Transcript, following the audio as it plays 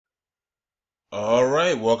All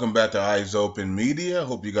right, welcome back to Eyes Open Media.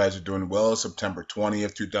 Hope you guys are doing well. September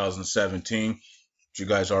 20th, 2017. As you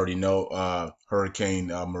guys already know, Hurricane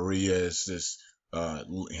Maria is this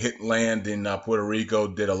hit land in Puerto Rico,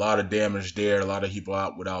 did a lot of damage there, a lot of people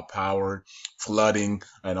out without power, flooding,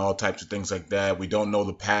 and all types of things like that. We don't know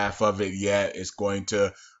the path of it yet. It's going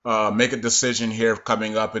to make a decision here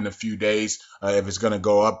coming up in a few days if it's going to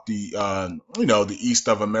go up the east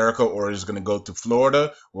of America, or is it going to go to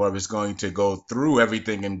Florida, or if it's going to go through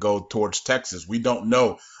everything and go towards Texas. We don't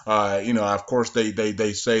know. Of course,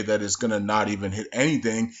 they say that it's going to not even hit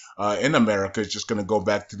anything in America. It's just going to go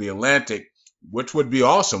back to the Atlantic, which would be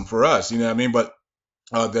awesome for us. You know what I mean? But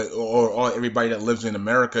or everybody that lives in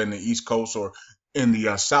America in the East Coast or in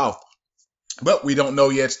the South. But we don't know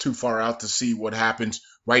yet. It's too far out to see what happens.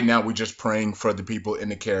 Right now, we're just praying for the people in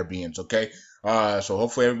the Caribbeans. Okay. So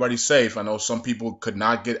hopefully everybody's safe. I know some people could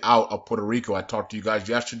not get out of Puerto Rico. I talked to you guys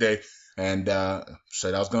yesterday and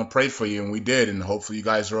said I was going to pray for you, and we did. And hopefully you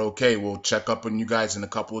guys are okay. We'll check up on you guys in a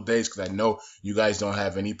couple of days because I know you guys don't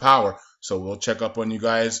have any power. So we'll check up on you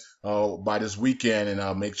guys by this weekend, and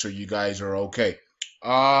I'll make sure you guys are okay.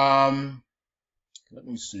 Um, Let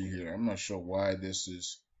me see here. I'm not sure why this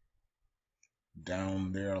is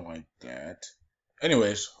down there like that.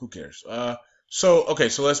 Anyways, who cares? So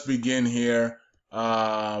let's begin here.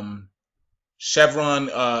 Um,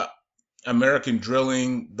 Chevron American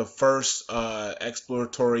drilling the first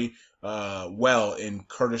exploratory well in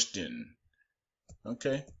Kurdistan.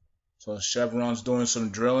 Okay. So Chevron's doing some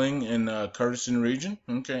drilling in Kurdistan region.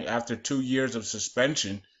 Okay. After 2 years of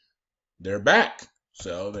suspension, they're back.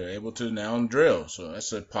 So they're able to now drill. So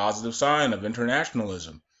that's a positive sign of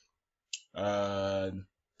internationalism. Uh,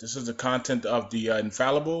 this is the content of the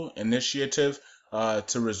infallible initiative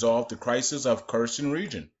to resolve the crisis of Kurdistan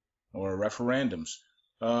region or referendums.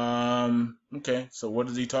 Okay, so what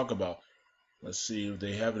does he talk about? Let's see if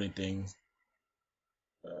they have anything.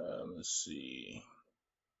 Let's see.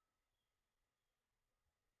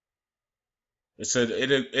 It said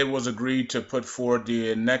it was agreed to put forward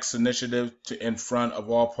the next initiative in front of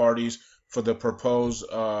all parties for the purpose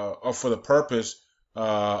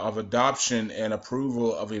of adoption and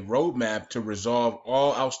approval of a roadmap to resolve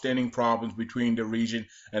all outstanding problems between the region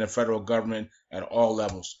and the federal government at all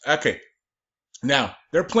levels. Okay, now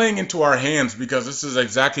they're playing into our hands because this is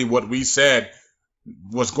exactly what we said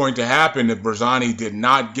was going to happen if Barzani did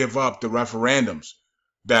not give up the referendums.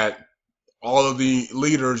 That all of the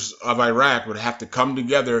leaders of Iraq would have to come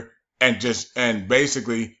together and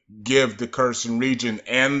basically give the Kurdistan region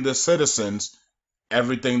and the citizens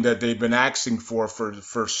everything that they've been asking for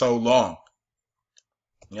so long.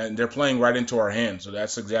 And they're playing right into our hands. So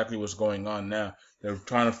that's exactly what's going on now. They're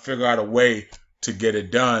trying to figure out a way to get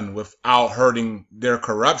it done without hurting their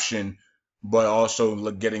corruption, but also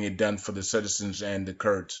getting it done for the citizens and the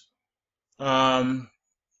Kurds. Um,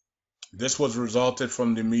 this was resulted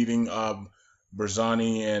from the meeting of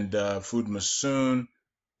Barzani and Food Masoon.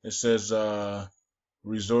 It says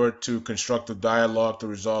resort to constructive dialogue to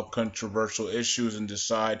resolve controversial issues and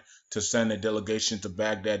decide to send a delegation to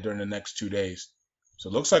Baghdad during the next 2 days. So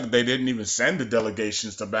it looks like they didn't even send the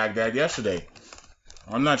delegations to Baghdad yesterday.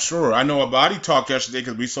 I'm not sure. I know Abadi talked yesterday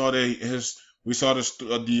because we saw the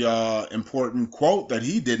important quote that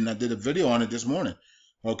he did, and I did a video on it this morning.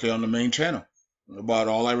 Okay, on the main channel about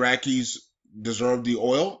all Iraqis deserve the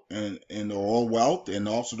oil and the oil wealth and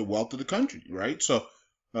also the wealth of the country, right? So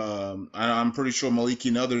I'm pretty sure Maliki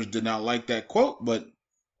and others did not like that quote, but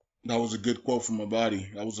that was a good quote from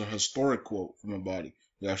Abadi. That was a historic quote from Abadi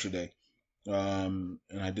yesterday. And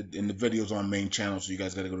I did in the videos on main channel, so you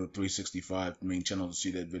guys got to go to 365 main channel to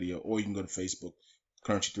see that video, or you can go to Facebook,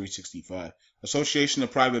 Currency 365. Association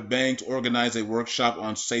of Private Banks organized a workshop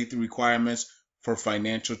on safety requirements for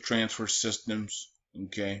financial transfer systems.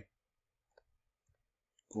 Okay,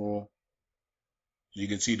 cool. So you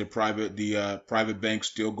can see the private banks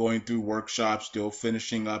still going through workshops, still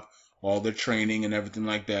finishing up all their training and everything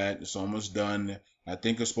like that. It's almost done. I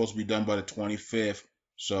think it's supposed to be done by the 25th.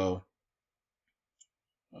 So,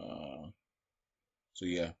 uh, so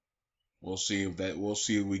yeah, we'll see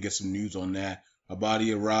if we get some news on that.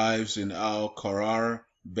 Abadi arrives in Al Qarar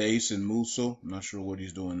base in Mosul. I'm not sure what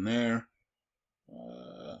he's doing there.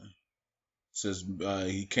 Uh, says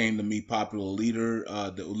he came to meet the leader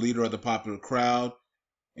of the popular crowd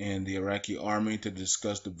and the Iraqi army to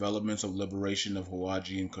discuss developments of liberation of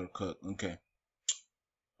Hawaji and Kirkuk. Okay.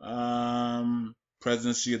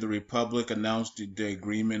 Presidency of the Republic announced the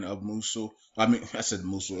agreement of Mosul. I mean, I said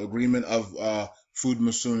Mosul. Agreement of Food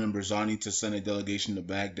Masoon and Barzani to send a delegation to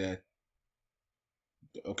Baghdad.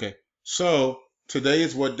 Okay. So today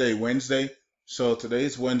is what day? Wednesday. So today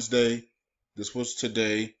is Wednesday. This was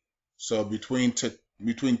today. So between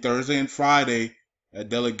Thursday and Friday, a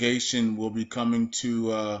delegation will be coming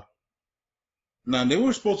to. Now they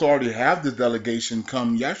were supposed to already have this delegation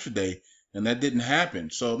come yesterday, and that didn't happen.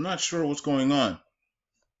 So I'm not sure what's going on.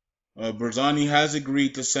 Barzani has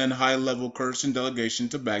agreed to send high-level Kurdish delegation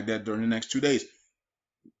to Baghdad during the next 2 days.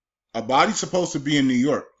 Abadi's supposed to be in New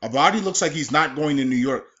York. Abadi looks like he's not going to New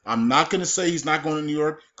York. I'm not going to say he's not going to New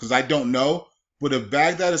York because I don't know. But if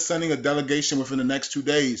Baghdad is sending a delegation within the next 2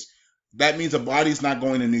 days, that means Abadi's not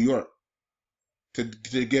going to New York to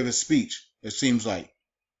give his speech. It seems like.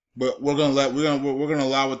 But we're gonna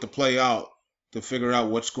allow it to play out to figure out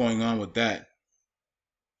what's going on with that.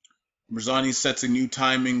 Barzani sets a new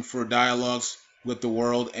timing for dialogues with the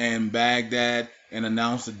world and Baghdad and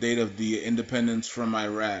announced the date of the independence from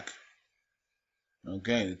Iraq.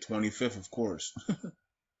 Okay, the 25th, of course.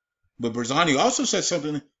 But Barzani also said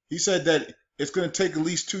something. He said that it's going to take at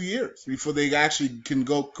least 2 years before they actually can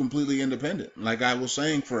go completely independent. Like I was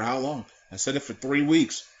saying, for how long? I said it for 3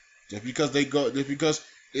 weeks. Just because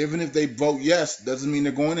even if they vote yes, doesn't mean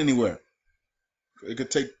they're going anywhere. It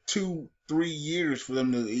could take 2-3 years for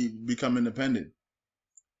them to become independent.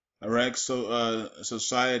 Iraq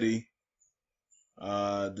society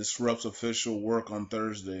disrupts official work on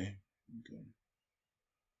Thursday. Okay.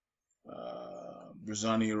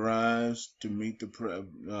 Barzani arrives to meet the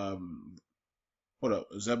hold up,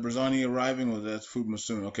 is that Barzani arriving or that's Food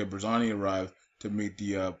Masoon? Okay, Barzani arrived to meet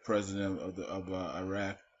the president of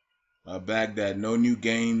Iraq. Baghdad, no new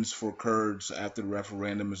gains for Kurds after the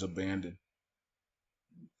referendum is abandoned.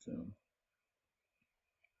 So,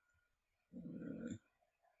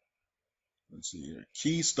 let's see here.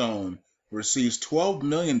 Keystone receives $12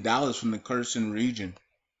 million from the Kurdistan region.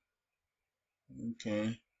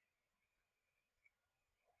 Okay.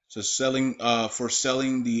 So selling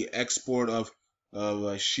the export of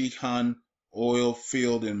Sheikhan oil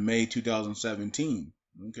field in May 2017.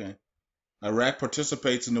 Okay. Iraq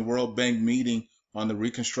participates in the World Bank meeting on the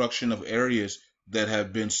reconstruction of areas that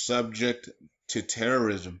have been subject to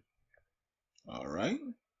terrorism. All right.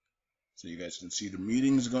 So you guys can see the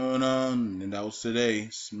meetings going on, and that was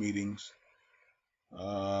today's meetings.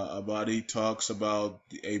 Abadi talks about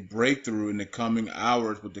a breakthrough in the coming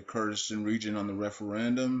hours with the Kurdistan region on the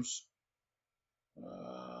referendums.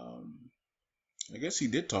 I guess he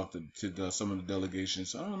did talk to some of the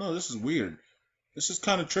delegations. I don't know. This is weird. This is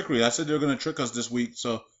kind of trickery. I said they're going to trick us this week,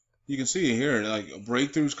 so you can see it here. Like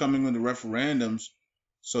breakthroughs coming with the referendums.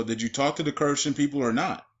 So did you talk to the Kurdistan people or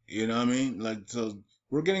not? You know what I mean? Like so,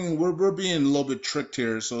 we're being a little bit tricked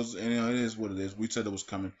here. So it is what it is. We said it was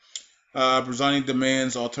coming. Barzani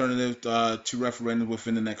demands alternative to referendum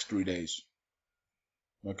within the next 3 days.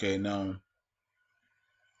 Okay, now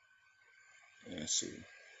let's see.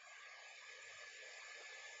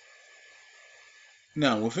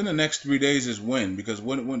 Now within the next 3 days is when? Because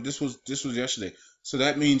when this was yesterday, so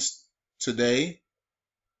that means today,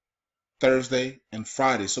 Thursday, and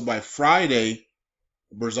Friday. So by Friday,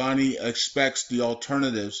 Barzani expects the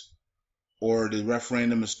alternatives or the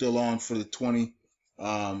referendum is still on for the 25th.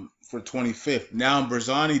 Now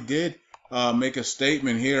Barzani did make a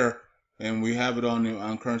statement here, and we have it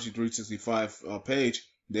on Currency 365 page.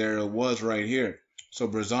 There it was right here. So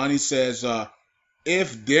Barzani says,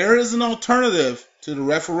 if there is an alternative to the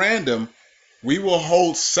referendum, we will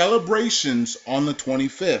hold celebrations on the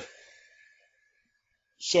 25th.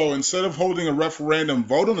 So instead of holding a referendum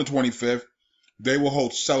vote on the 25th, they will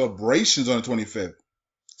hold celebrations on the 25th.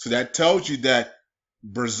 So that tells you that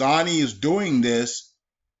Barzani is doing this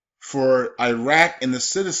for Iraq and the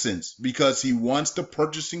citizens because he wants the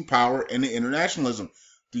purchasing power and the internationalism.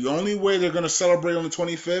 The only way they're going to celebrate on the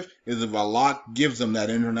 25th is if Allah gives them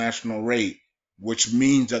that international rate, which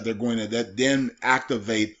means that they're going to then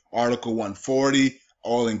activate Article 140,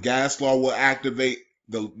 oil and gas law will activate,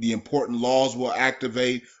 the important laws will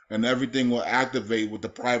activate, and everything will activate with the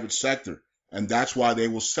private sector. And that's why they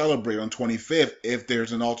will celebrate on 25th if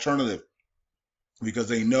there's an alternative, because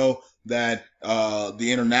they know that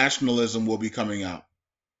the internationalism will be coming out.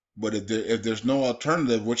 But if there's no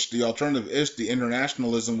alternative, which the alternative is the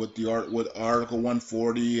internationalism with Article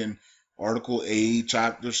 140 and Article 8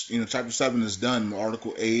 chapters, Chapter 7 is done.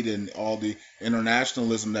 Article 8 and all the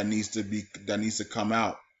internationalism that needs to come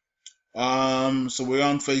out. So we're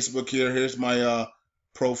on Facebook here. Here's my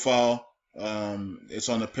profile. It's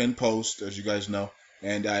on the pin post, as you guys know,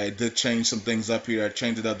 and I did change some things up here. I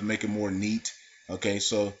changed it up to make it more neat. Okay,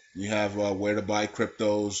 so you have where to buy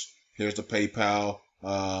cryptos. Here's the PayPal,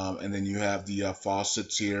 and then you have the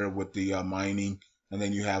faucets here with the mining, and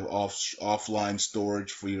then you have offline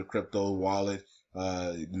storage for your crypto wallet,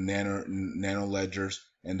 nano ledgers,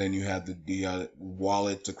 and then you have the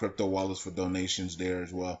wallet, the crypto wallets for donations there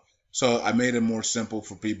as well. So I made it more simple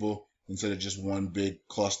for people instead of just one big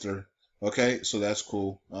cluster. Okay, so that's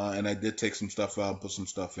cool. And I did take some stuff out, put some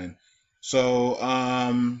stuff in. So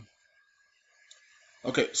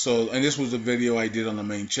okay, so and this was a video I did on the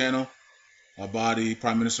main channel.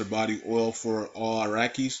 Prime Minister body oil for all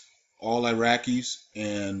Iraqis,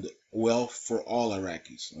 and oil for all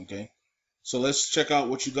Iraqis. Okay, so let's check out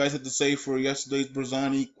what you guys had to say for yesterday's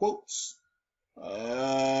Barzani quotes.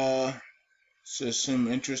 Just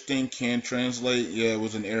some interesting, can translate. Yeah, it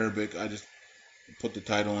was in Arabic. I just put the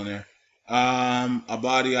title in there.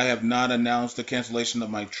 Abadi, I have not announced the cancellation of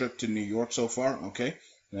my trip to New York so far. Okay,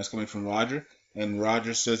 and that's coming from Roger. And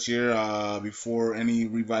Roger says here, before any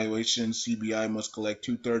revaluation, CBI must collect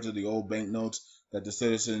 2/3 of the old banknotes that the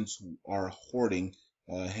citizens are hoarding,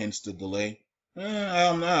 hence the delay.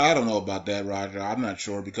 I don't know about that, Roger. I'm not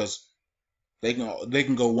sure because they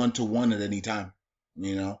can go 1-to-1 at any time,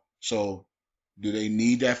 you know. So do they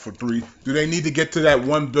need that for three? Do they need to get to that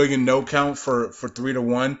 1 billion note count for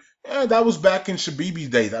 3-to-1? Yeah, that was back in Shabibi's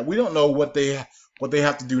days. We don't know what they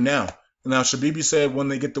have to do now. Now Shabibi said when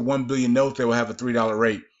they get to 1 billion notes, they will have a $3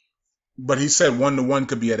 rate. But he said 1-to-1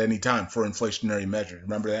 could be at any time for inflationary measures.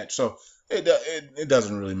 Remember that? So it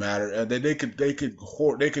doesn't really matter. They're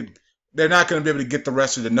not going to be able to get the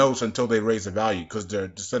rest of the notes until they raise the value because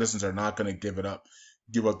the citizens are not going to give up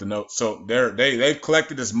the notes. So they've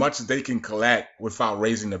collected as much as they can collect without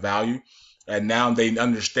raising the value. And now they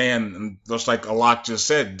understand, and just like Alok just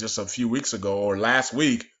said just a few weeks ago or last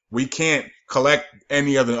week, we can't collect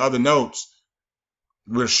any of the other notes.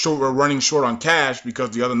 We're running short on cash because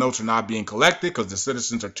the other notes are not being collected because the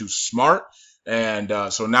citizens are too smart. And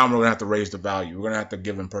so now we're going to have to raise the value. We're going to have to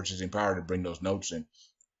give them purchasing power to bring those notes in.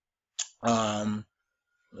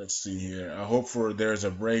 Let's see here. I hope there's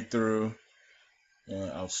a breakthrough.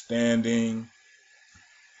 Outstanding.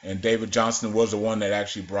 And David Johnson was the one that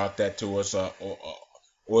actually brought that to us.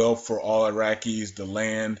 Oil for all Iraqis, the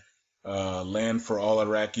land for all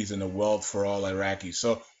Iraqis, and the wealth for all Iraqis.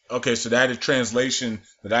 So, okay, so that translation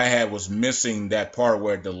that I had was missing that part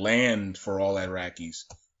where the land for all Iraqis.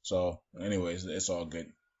 So, anyways, it's all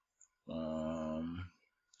good.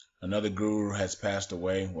 Another guru has passed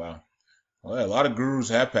away. Wow. Well, a lot of gurus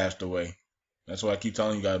have passed away. That's why I keep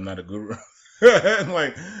telling you guys I'm not a guru.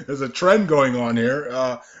 Like, there's a trend going on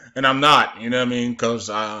here, and I'm not. You know what I mean? Because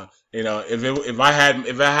if I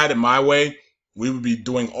had it my way, we would be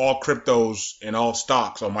doing all cryptos and all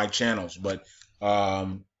stocks on my channels. But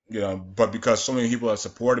but because so many people have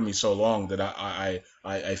supported me so long that I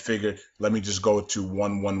figured let me just go to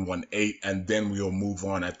 1118 and then we'll move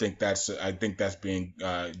on. I think that's being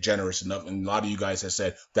generous enough, and a lot of you guys have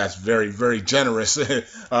said that's very, very generous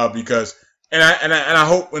because. And I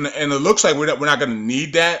hope, and it looks like we're not going to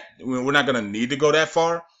need that. We're not going to need to go that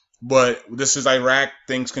far. But this is Iraq.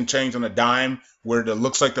 Things can change on a dime. Where it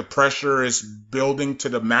looks like the pressure is building to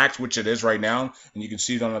the max, which it is right now, and you can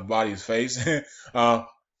see it on the body's face. That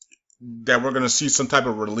we're going to see some type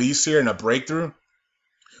of release here and a breakthrough.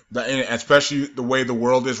 Especially the way the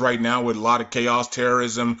world is right now with a lot of chaos,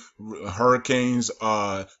 terrorism, hurricanes,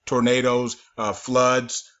 tornadoes,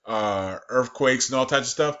 floods, earthquakes, and all types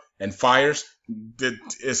of stuff, and fires.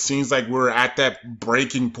 It seems like we're at that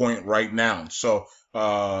breaking point right now. So,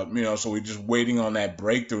 so we're just waiting on that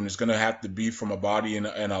breakthrough, and it's going to have to be from a body and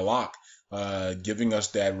a lock, giving us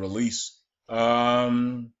that release.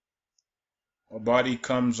 A body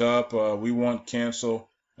comes up. We want cancel.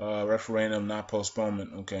 Referendum, not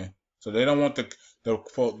postponement. Okay, so they don't want the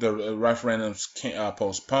referendums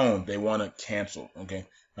postponed. They want it canceled. Okay,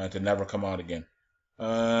 to never come out again.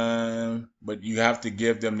 But you have to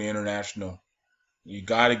give them the international. You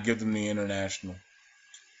got to give them the international.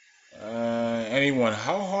 Anyone,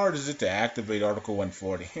 how hard is it to activate Article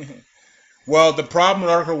 140? Well, the problem with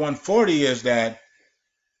Article 140 is that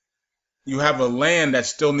you have a land that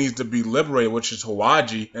still needs to be liberated, which is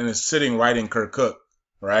Hawaji, and it's sitting right in Kirkuk,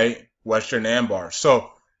 right? Western Anbar.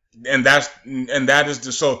 So,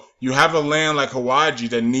 so you have a land like Hawaji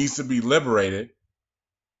that needs to be liberated,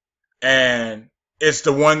 and it's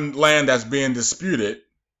the one land that's being disputed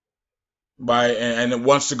and it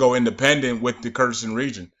wants to go independent with the Kurdistan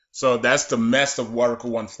region. So that's the mess of Article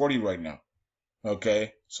 140 right now.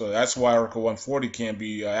 Okay, so that's why Article 140 can't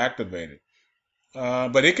be activated.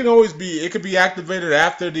 But it could be activated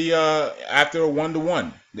after a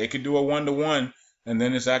 1-to-1. They could do a 1-to-1 and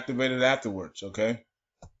then it's activated afterwards. Okay.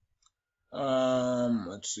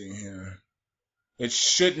 Let's see here. It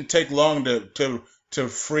shouldn't take long to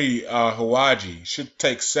free Hawaji. It should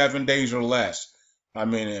take 7 days or less. I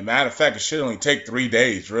mean, as a matter of fact, it should only take 3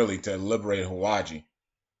 days really to liberate Hawaji.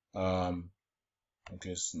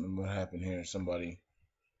 Okay, so what happened here? Somebody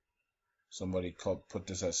put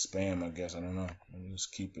this as spam, I guess. I don't know. Let me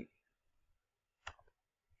just keep it.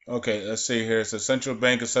 Okay, let's see here. It's a central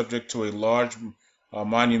bank is subject to a large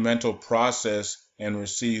monumental process and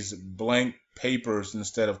receives blank papers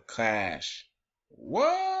instead of cash.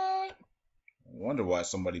 What? I wonder why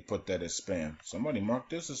somebody put that as spam. Somebody marked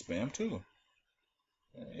this as spam too.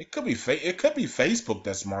 It could be Facebook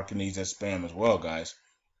that's marking these as spam as well, guys.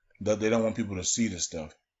 They don't want people to see this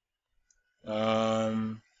stuff.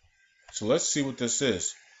 So let's see what this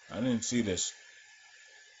is. I didn't see this.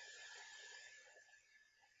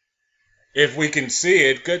 If we can see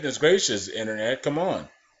it, goodness gracious, internet, come on.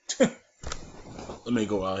 Let me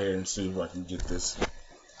go out here and see if I can get this.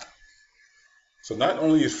 So not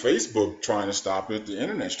only is Facebook trying to stop it, the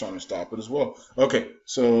internet's trying to stop it as well. Okay,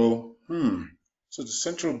 so so the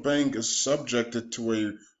central bank is subjected to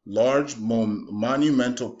a large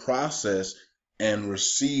monumental process and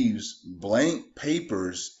receives blank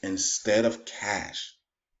papers instead of cash.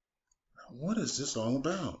 What is this all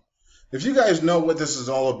about? If you guys know what this is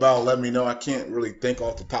all about, let me know. I can't really think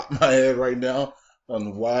off the top of my head right now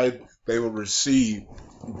on why they would receive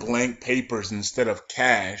blank papers instead of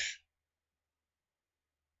cash.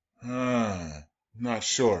 Not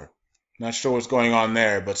sure. Not sure what's going on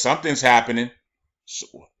there, but something's happening. So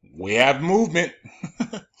we have movement.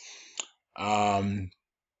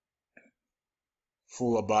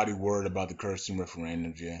 Full body word about the cursing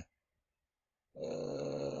referendums, yeah.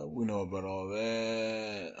 We know about all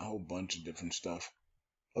that. A whole bunch of different stuff.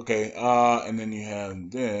 Okay, and then you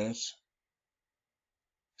have this.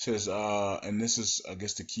 It says, and this is, I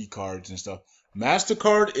guess, the key cards and stuff.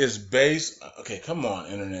 MasterCard is based, okay, come on,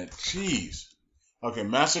 internet, jeez. Okay,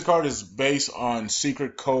 MasterCard is based on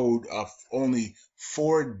secret code of only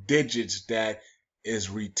 4 digits that is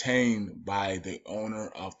retained by the owner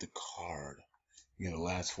of the card. The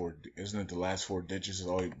last 4, isn't it the last 4 digits is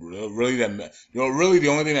all really that, really the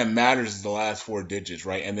only thing that matters is the last 4 digits,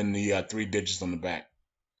 right? And then the 3 digits on the back.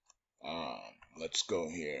 Let's go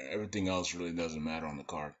here. Everything else really doesn't matter on the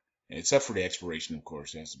card, except for the expiration, of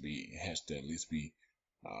course. It has to at least be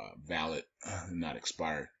valid, not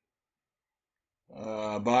expired.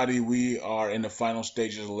 Body, we are in the final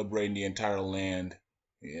stages of liberating the entire land.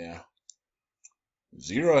 Yeah.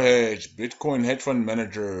 Zero Hedge, Bitcoin hedge fund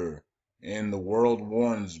manager in the world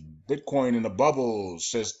warns Bitcoin in a bubble,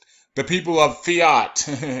 says the people of fiat.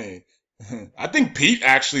 I think Pete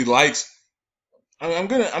actually likes. I'm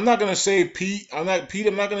not gonna say Pete. I'm not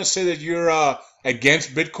gonna say that you're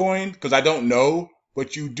against Bitcoin because I don't know,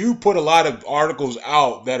 but you do put a lot of articles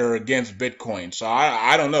out that are against Bitcoin. So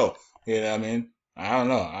I don't know. You know what I mean? I don't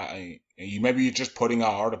know. Maybe you're just putting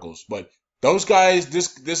out articles, but those guys,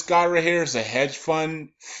 this guy right here is a hedge fund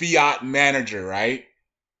fiat manager, right?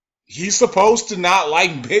 He's supposed to not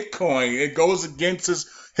like Bitcoin. It goes against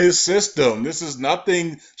his system. This is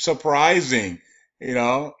nothing surprising, you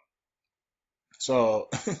know. So,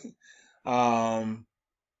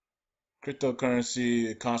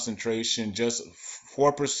 cryptocurrency concentration, just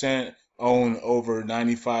 4% own over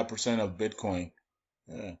 95% of Bitcoin.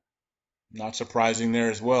 Yeah. Not surprising there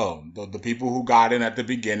as well. The people who got in at the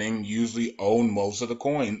beginning usually own most of the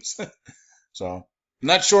coins. So,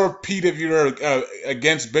 not sure, Pete, if you're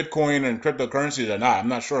against Bitcoin and cryptocurrencies or not. I'm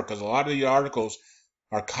not sure because a lot of the articles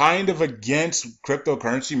are kind of against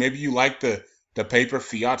cryptocurrency. Maybe you like the paper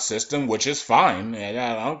fiat system, which is fine. I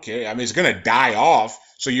don't care. I mean, it's gonna die off,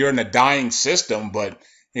 so you're in a dying system. But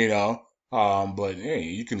but hey,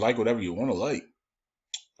 you can like whatever you want to like.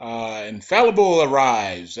 Infallible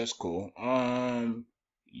arrives. That's cool.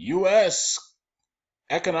 U.S.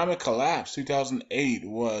 economic collapse 2008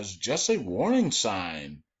 was just a warning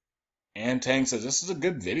sign. And Tang says this is a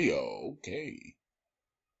good video. Okay.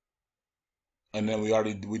 And then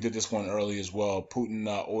we did this one early as well. Putin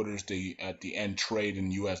orders the end trade in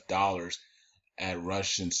U.S. dollars at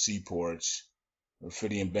Russian seaports.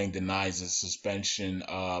 Referendum Bank denies the suspension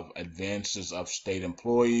of advances of state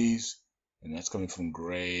employees, and that's coming from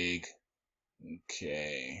Greg.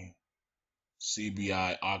 Okay.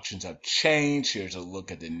 CBI auctions have changed. Here's a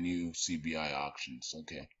look at the new CBI auctions.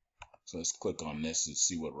 Okay. So let's click on this and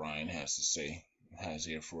see what Ryan has to say, has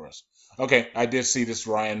here for us. Okay, I did see this,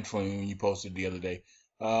 Ryan, from when you posted the other day.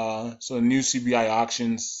 So new CBI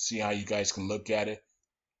auctions, see how you guys can look at it.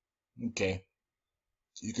 Okay.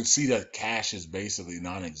 You can see that cash is basically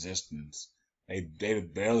non-existent. They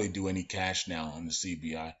barely do any cash now on the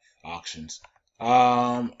CBI auctions.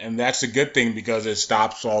 And that's a good thing because it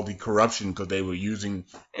stops all the corruption because they were using,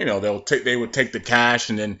 they would take the cash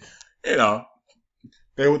and then, you know,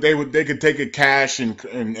 They could take it cash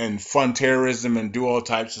and fund terrorism and do all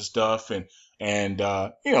types of stuff and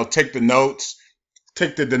take the notes,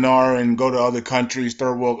 take the dinar and go to other countries,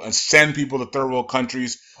 third world, and send people to third world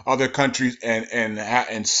countries, other countries,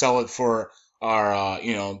 and sell it for our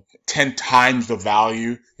 10 times the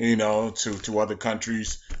value, to other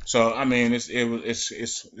countries. So I mean,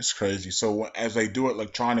 it's crazy. So as they do it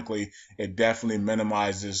electronically, it definitely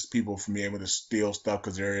minimizes people from being able to steal stuff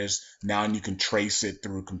because there is now you can trace it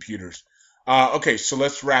through computers. Okay, so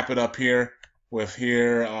let's wrap it up here with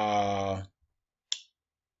here.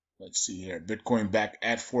 Let's see here. Bitcoin back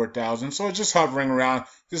at 4,000. So it's just hovering around.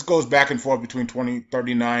 This goes back and forth between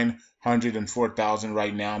 3,900 and 4,000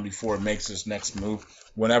 right now before it makes its next move.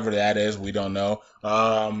 Whenever that is, we don't know.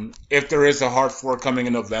 If there is a hard fork coming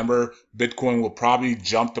in November, Bitcoin will probably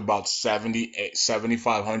jump to about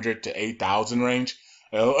 7,500 to 8,000 range.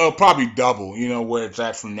 It'll probably double, where it's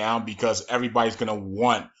at from now because everybody's going to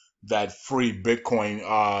want that free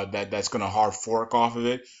Bitcoin that's going to hard fork off of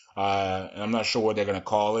it. And I'm not sure what they're gonna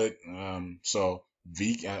call it. So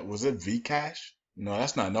was it Vcash? No,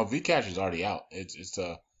 that's not. No, Vcash is already out. It's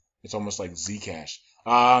almost like Zcash.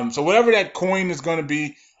 So whatever that coin is gonna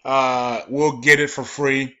be, we'll get it for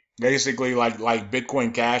free, basically like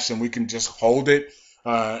Bitcoin Cash, and we can just hold it.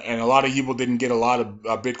 And a lot of people didn't get a lot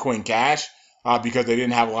of Bitcoin Cash because they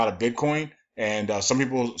didn't have a lot of Bitcoin. And some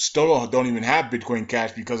people still don't even have Bitcoin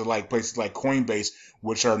Cash because of like places like Coinbase,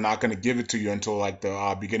 which are not going to give it to you until like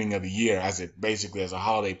the beginning of the year, as a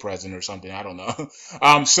holiday present or something. I don't know.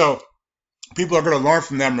 So people are going to learn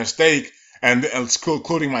from their mistake, and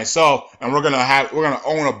including myself, and we're gonna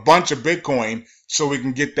own a bunch of Bitcoin so we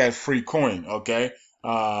can get that free coin. Okay.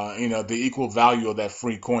 The equal value of that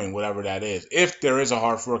free coin, whatever that is, if there is a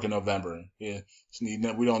hard fork in November. Yeah,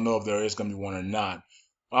 we don't know if there is going to be one or not.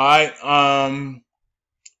 All right.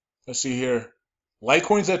 Let's see here.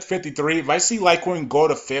 Litecoin's at 53. If I see Litecoin go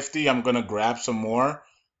to 50, I'm gonna grab some more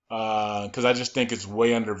because I just think it's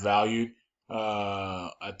way undervalued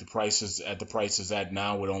at the prices at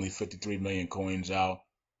now with only 53 million coins out.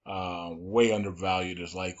 Way undervalued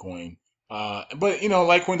as Litecoin. But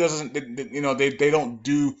Litecoin doesn't.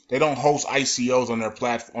 They don't host ICOs on their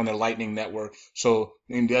on their Lightning network. So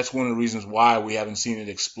that's one of the reasons why we haven't seen it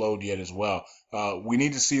explode yet as well. We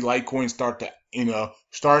need to see Litecoin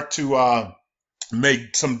start to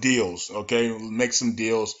make some deals. Okay, make some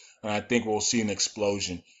deals, and I think we'll see an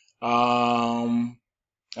explosion. Um,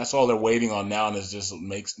 that's all they're waiting on now, and is just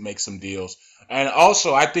make some deals. And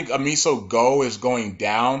also, I think Amiso Go is going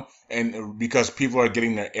down, and because people are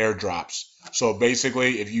getting their airdrops. So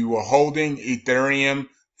basically, if you were holding Ethereum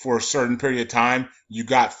for a certain period of time, you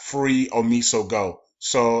got free Omiso Go.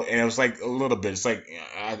 So, and it was like a little bit. It's like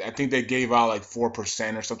I think they gave out like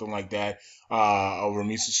 4% or something like that over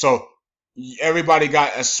Miso. So everybody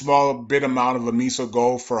got a small bit amount of a Miso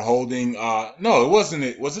Gold for holding. No, it wasn't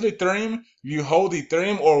it. Was it Ethereum? You hold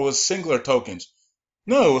Ethereum or was singular tokens?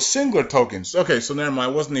 No, it was singular tokens. Okay, so never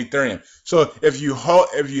mind. It wasn't Ethereum. So if you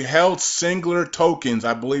held singular tokens,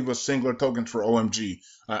 I believe it was singular tokens for OMG.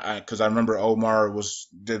 Because I remember Omar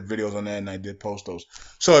did videos on that and I did post those.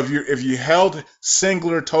 So if you held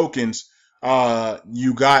singular tokens,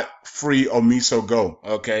 you got free Omiso Go.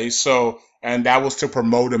 Okay, so and that was to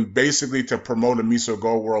promote them, basically to promote Omiso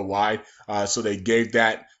Go worldwide. So they gave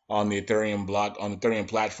that on the Ethereum block, on the Ethereum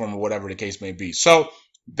platform, or whatever the case may be. So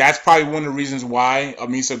that's probably one of the reasons why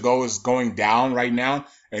Amisa Go is going down right now.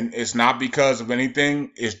 And it's not because of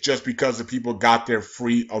anything. It's just because the people got their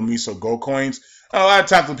free Omiso Go coins. A lot of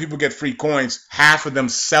times when people get free coins, half of them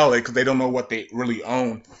sell it because they don't know what they really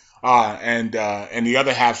own. And the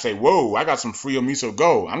other half say, whoa, I got some free Omiso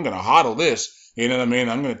Go. I'm going to hodl this. You know what I mean?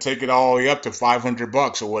 I'm going to take it all the way up to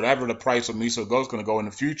 $500 or whatever the price of Miso Go is going to go in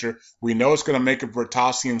the future. We know it's going to make a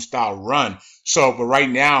Vertasium style run. So, but right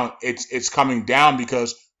now it's coming down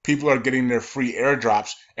because people are getting their free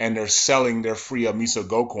airdrops and they're selling their free Miso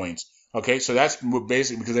Go coins. Okay, so that's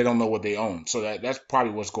basically because they don't know what they own. So that's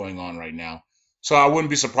probably what's going on right now. So I wouldn't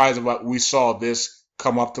be surprised if we saw this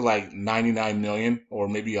come up to like 99 million or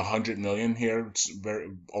maybe 100 million here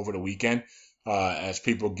over the weekend as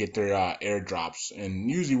people get their airdrops. And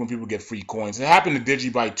usually when people get free coins, it happened to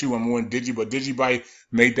Digibyte too. I'm when Digibyte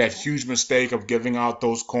made that huge mistake of giving out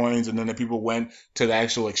those coins, and then the people went to the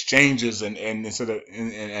actual exchanges and instead of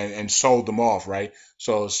and sold them off, right?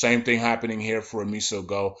 So same thing happening here for Miso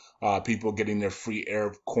Go. People getting their free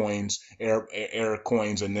air coins,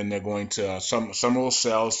 and then they're going to some will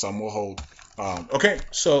sell, some will hold. Okay,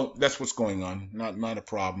 so that's what's going on. Not a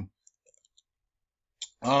problem.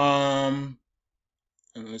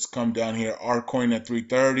 And let's come down here. Rcoin at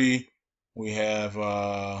 330. We have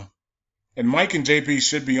And Mike and JP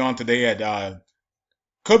should be on today at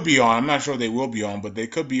could be on. I'm not sure they will be on, but they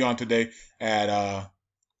could be on today at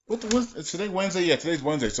what's today Wednesday? Yeah, today's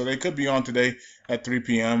Wednesday, so they could be on today at 3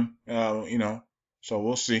 p.m. So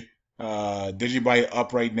we'll see. Digibyte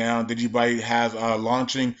up right now. Digibyte has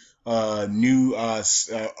launching new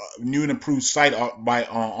and improved site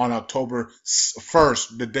on October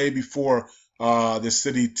 1st, the day before the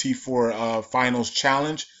City T4 Finals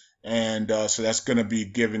Challenge, and so that's going to be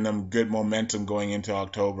giving them good momentum going into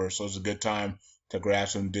October. So it's a good time to grab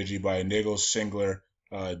some Digibyte. And there goes Singler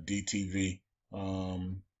DTV.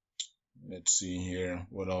 Let's see here.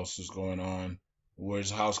 What else is going on?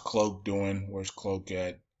 How's Cloak doing? Where's Cloak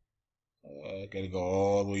at? I gotta go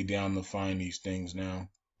all the way down to find these things now.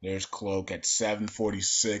 There's Cloak at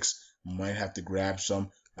 746. Might have to grab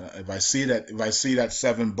some. If I see that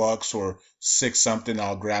 $7 or six something,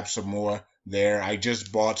 I'll grab some more there. I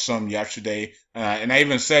just bought some yesterday, and I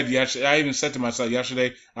even said to myself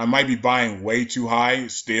yesterday, I might be buying way too high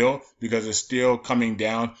still because it's still coming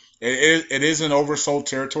down. It is in oversold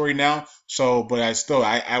territory now. So, but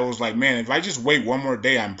I was like, man, if I just wait one more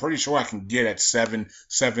day, I'm pretty sure I can get at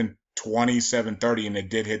 720, 730, and it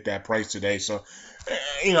did hit that price today. So,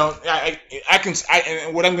 and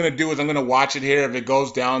what I'm gonna do is I'm gonna watch it here. If it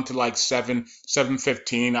goes down to like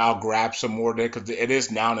 715, I'll grab some more there because it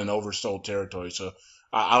is now in oversold territory. So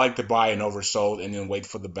I like to buy an oversold and then wait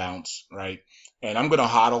for the bounce, right? And I'm gonna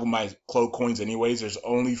hodl my Cloak coins anyways. There's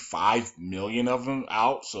only 5 million of them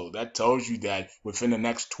out, so that tells you that within the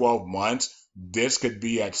next 12 months, this could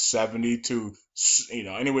be at 70 to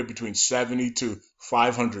anywhere between 70 to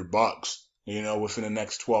 $500. Within the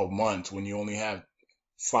next 12 months when you only have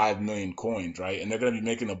 5 million coins, right? And they're going to be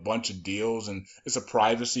making a bunch of deals, and it's a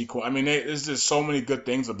privacy coin. I mean, there's just so many good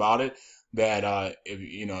things about it that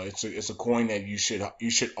it's a coin that you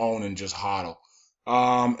should own and just hodl.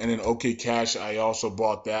 And then OK Cash, I also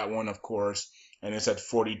bought that one, of course, and it's at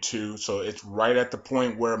 42, so it's right at the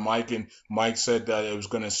point where Mike said that it was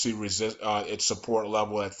going to see its support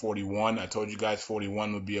level at 41. I told you guys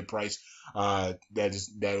 41 would be a price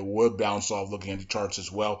that would bounce off looking at the charts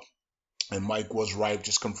as well. And Mike was right,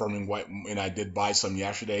 just confirming and I did buy some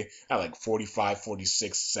yesterday at like 45,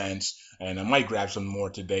 46 cents. And I might grab some more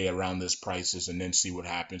today around this prices and then see what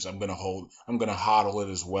happens. I'm going to hodl it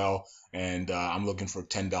as well. And I'm looking for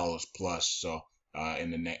 $10 plus. So,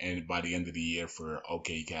 and by the end of the year for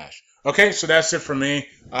OK Cash. Okay, so that's it for me.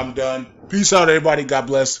 I'm done. Peace out, everybody. God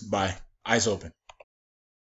bless. Bye. Eyes open.